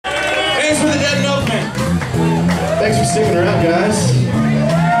Thanks for the dead opening. Thanks for sticking around, guys.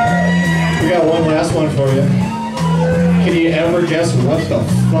 We got one last one for you. Can you ever guess what the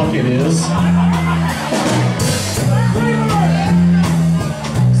fuck it is?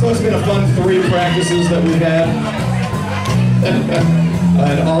 So it's been a fun 3 practices that we've had.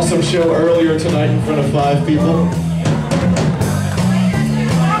 An awesome show earlier tonight in front of 5 people.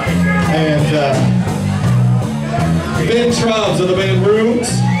 And Ben Traube of the band Rooms.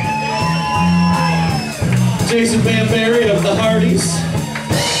 Jason Bambery of the Hardys.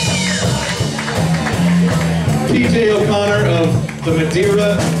 PJ O'Connor of the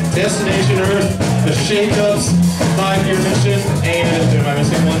Madeira, Destination Earth, the Shake-Ups, 5-Year Mission, and am I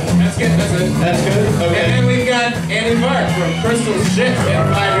missing one? That's good, that's good. That's good? Okay. And then we've got Andy Fark from Crystal Shit and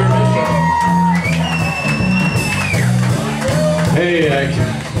 5-Year Mission. Hey, I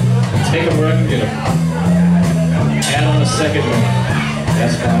can take them where I can get them. Add on a second one.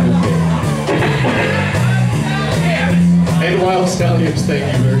 That's fine with me. And Wild Stallions,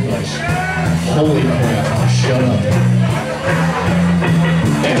 thank you very much. Holy crap, shut up.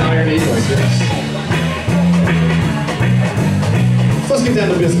 And Iron Eagles, yes. So let's get down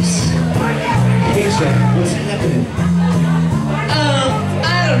to business. Hey, Jack, what's happening?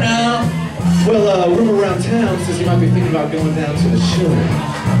 I don't know. Well, rumor around town says you might be thinking about going down to the shore.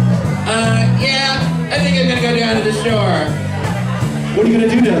 Yeah, I think I'm gonna go down to the shore. What are you gonna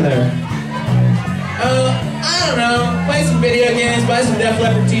do down there? I don't know. Play some video games, buy some Def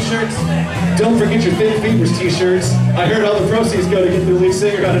Leppard t-shirts. Don't forget your Thin Fevers t-shirts. I heard all the proceeds go to get the lead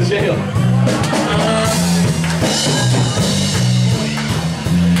singer out of jail.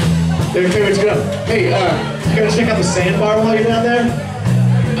 Okay, let's go. Hey, you gotta check out the sandbar while you're down there?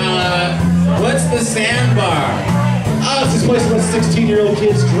 What's the sandbar? Oh, it's this place where 16-year-old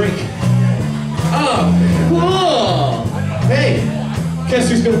kids drink. Oh, cool. Hey, guess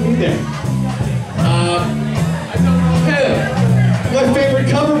who's gonna be there? Who? My favorite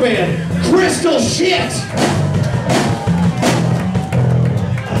cover band, Crystal Shit!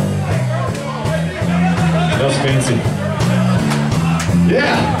 That's fancy.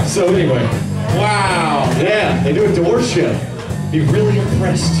 Yeah, so anyway. Wow. Yeah, they do a door show. Be really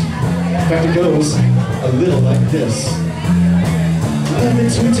impressed. In fact, it goes a little like this. Love it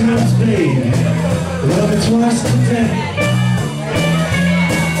 2 times, baby. Love it twice today.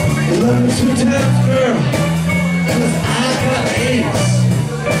 Love it 2 times, girl. Cause I got AIDS.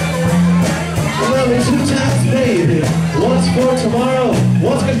 Love it 2 times, baby. Once for tomorrow.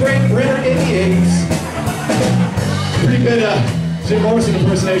 Once cause great Brenner gave me AIDS. Pretty good, Jim Morrison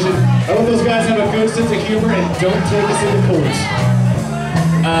impersonation. I hope those guys have a good sense of humor and don't take us into court.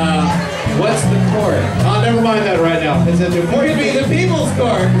 What's the court? Oh, never mind that right now. It's an important Could be the People's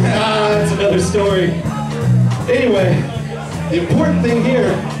Court. that's another story. Anyway, the important thing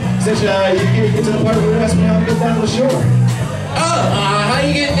here is that you get to the part where you ask me how to get down to the shore. How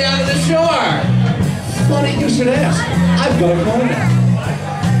you getting down to the shore? Funny you should ask. I've got a car now.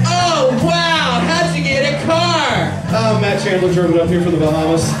 Oh, wow. How'd you get a car? Matt Chandler drove it up here from the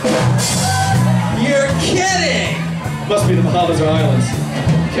Bahamas. You're kidding. Must be the Bahamas or islands.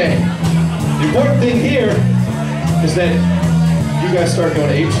 Okay. The important thing here is that you guys start going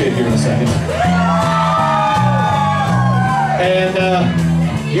apeshit here in a second. And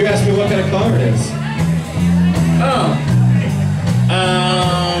you asked me what kind of car it is.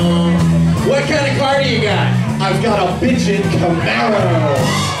 What kind of car do you got? I've got a Bitchin Camaro.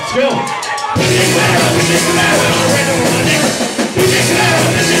 Let's go.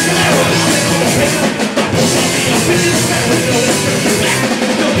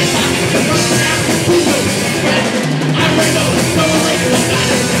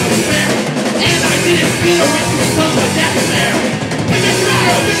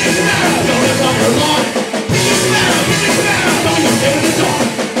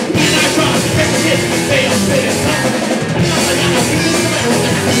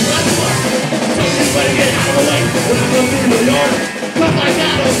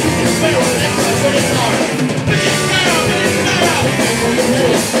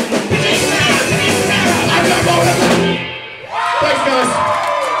 Thanks, guys.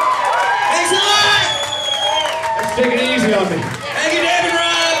 Thanks a lot. Let's take it easy on me. Thank you, David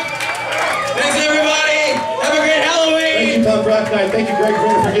Robb. Thanks, everybody. Have a great Halloween. Thank you, Punk Rock Night. Thank you, Greg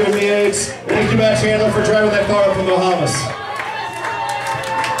Brenner, for giving me AIDS. Thank you, Matt Chandler, for driving that car up from the Bahamas.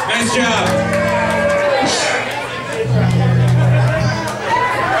 Nice job.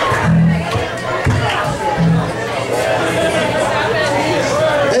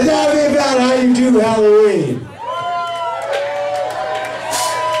 And that'll be about how you do Halloween.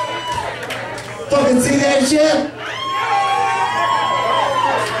 Fucking see that shit?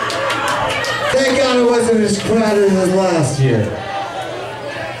 thank God it wasn't as crowded as last year,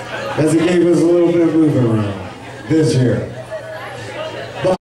 as it gave us a little bit of movement around this year.